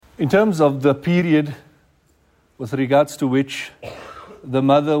In terms of the period with regards to which the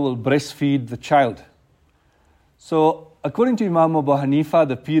mother will breastfeed the child. So, according to Imam Abu Hanifa,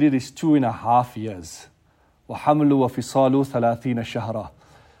 the period is 2.5 years. وَحَمْلُ وَفِصَالُ ثَلَاثِينَ شَهْرًا.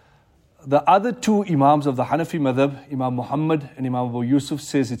 The other two Imams of the Hanafi madhab, Imam Muhammad and Imam Abu Yusuf,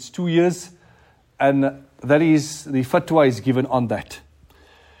 says it's 2 years, and that is, the fatwa is given on that.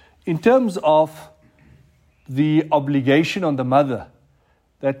 In terms of the obligation on the mother,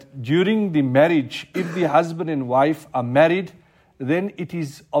 that during the marriage, if the husband and wife are married, then it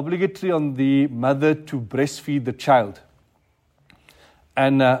is obligatory on the mother to breastfeed the child.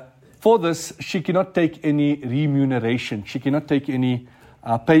 And for this, she cannot take any remuneration. She cannot take any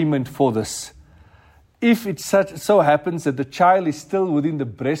payment for this. If it so happens that the child is still within the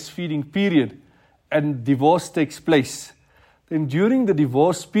breastfeeding period and divorce takes place, then during the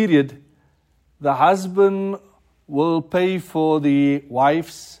divorce period, the husband will pay for the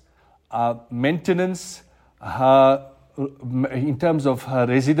wife's maintenance, in terms of her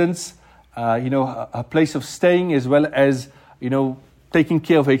residence, her place of staying, as well as, taking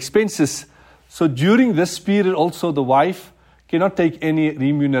care of her expenses. So during this period also, the wife cannot take any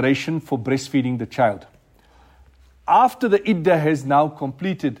remuneration for breastfeeding the child. After the iddah has now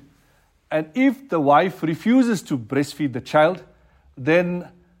completed, and if the wife refuses to breastfeed the child, then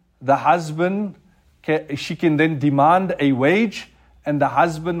the husband, she can then demand a wage, and the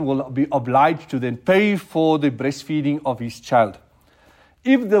husband will be obliged to then pay for the breastfeeding of his child.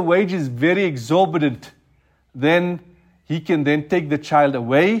 If the wage is very exorbitant, then he can then take the child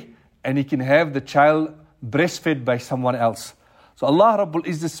away and he can have the child breastfed by someone else. So Allah Rabbul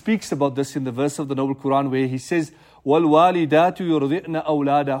Izzah speaks about this in the verse of the Noble Quran where He says, وَالْوَالِدَاتُ يُرْضِئْنَ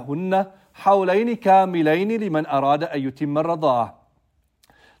أَوْلَادَهُنَّ حَوْلَيْنِ كَامِلَيْنِ لِمَنْ أَرَادَ أَن يُتِمَّ الرَّضَاعَةَ.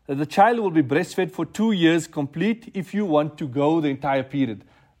 That the child will be breastfed for 2 years complete if you want to go the entire period.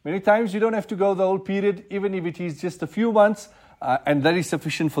 Many times you don't have to go the whole period, even if it is just a few months, and that is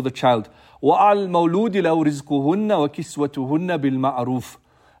sufficient for the child. وَعَلَى الْمَوْلُودِ لَوْ رِزْقُهُنَّ وَكِسْوَتُهُنَّ بِالْمَعْرُوفِ.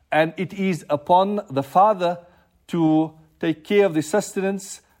 And it is upon the father to take care of the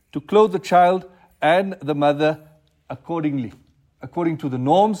sustenance, to clothe the child and the mother accordingly, according to the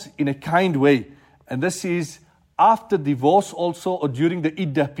norms, in a kind way. And this is after divorce also, or during the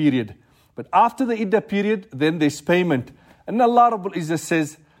iddah period. But after the iddah period, then there's payment. And Allah Rabbul Izzah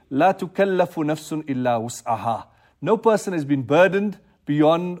says, لا تكلف نفس إلا وسعها. No person has been burdened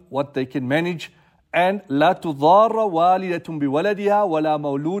beyond what they can manage. And لا تضار والدة بولدها ولا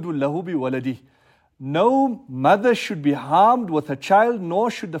مولود له بولده. No mother should be harmed with her child, nor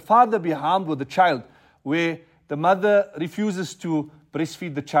should the father be harmed with the child, where the mother refuses to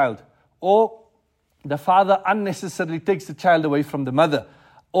breastfeed the child, or the father unnecessarily takes the child away from the mother,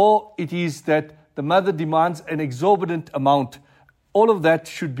 or it is that the mother demands an exorbitant amount. All of that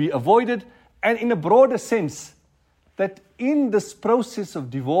should be avoided. And in a broader sense, that in this process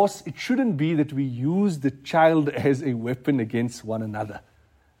of divorce, it shouldn't be that we use the child as a weapon against one another,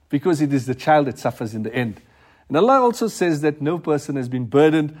 because it is the child that suffers in the end. And Allah also says that no person has been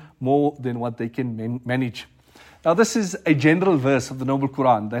burdened more than what they can manage. Now this is a general verse of the Noble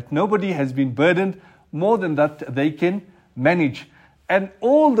Quran, that nobody has been burdened more than that they can manage. And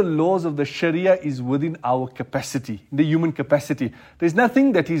all the laws of the Sharia is within our capacity, the human capacity. There's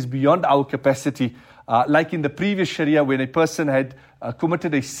nothing that is beyond our capacity. Like in the previous Sharia, when a person had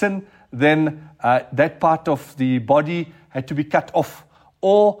committed a sin, then that part of the body had to be cut off.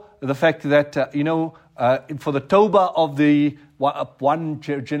 Or the fact that, for the tawbah of the one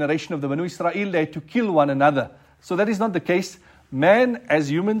generation of the Banu Israel, they had to kill one another. So that is not the case. Man,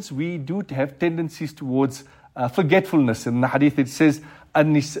 as humans, we do have tendencies towards forgetfulness. In the hadith it says,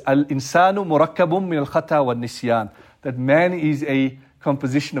 Al-insanu murakkabun min al-khata wa nisyan. That man is a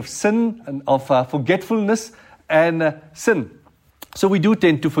composition of sin and of forgetfulness and sin. So we do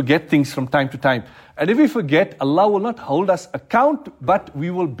tend to forget things from time to time. And if we forget, Allah will not hold us account, but we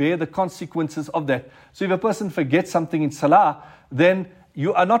will bear the consequences of that. So if a person forgets something in salah, then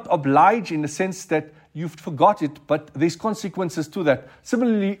you are not obliged in the sense that you've forgot it, but there's consequences to that.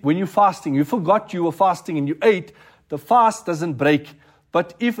 Similarly, when you're fasting, you forgot you were fasting and you ate, the fast doesn't break.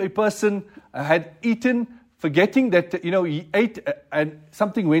 But if a person had eaten, forgetting that, he ate and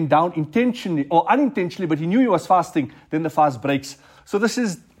something went down intentionally or unintentionally, but he knew he was fasting, then the fast breaks. So this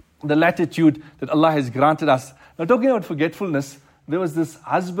is the latitude that Allah has granted us. Now talking about forgetfulness, there was this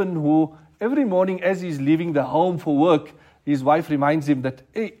husband who every morning as he's leaving the home for work, his wife reminds him that,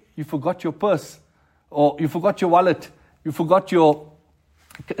 hey, you forgot your purse, or you forgot your wallet, you forgot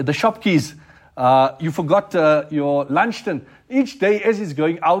the shop keys, you forgot your luncheon. Each day as he's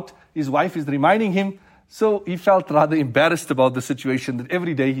going out, his wife is reminding him. So he felt rather embarrassed about the situation that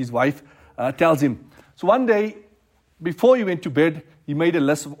every day his wife tells him. So one day, before he went to bed, he made a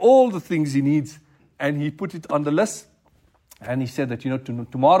list of all the things he needs, and he put it on the list. And he said that,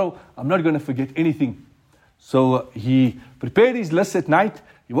 tomorrow I'm not going to forget anything. So he prepared his list at night.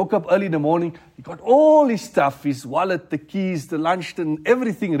 He woke up early in the morning. He got all his stuff, his wallet, the keys, the lunch, and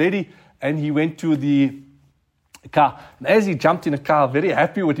everything ready. And he went to the car. And as he jumped in the car, very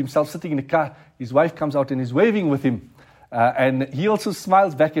happy with himself, sitting in the car, his wife comes out and is waving with him. And he also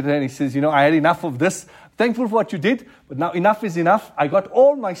smiles back at her and he says, I had enough of this. Thankful for what you did, but now enough is enough. I got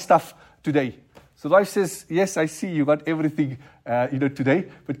all my stuff today. So the wife says, yes, I see you got everything, today,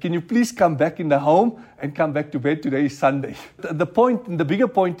 but can you please come back in the home and come back to bed? Today is Sunday. The bigger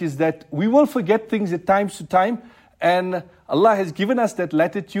point is that we will forget things at times to time, and Allah has given us that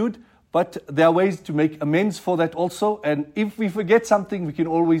latitude, but there are ways to make amends for that also. And if we forget something, we can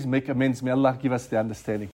always make amends. May Allah give us the understanding.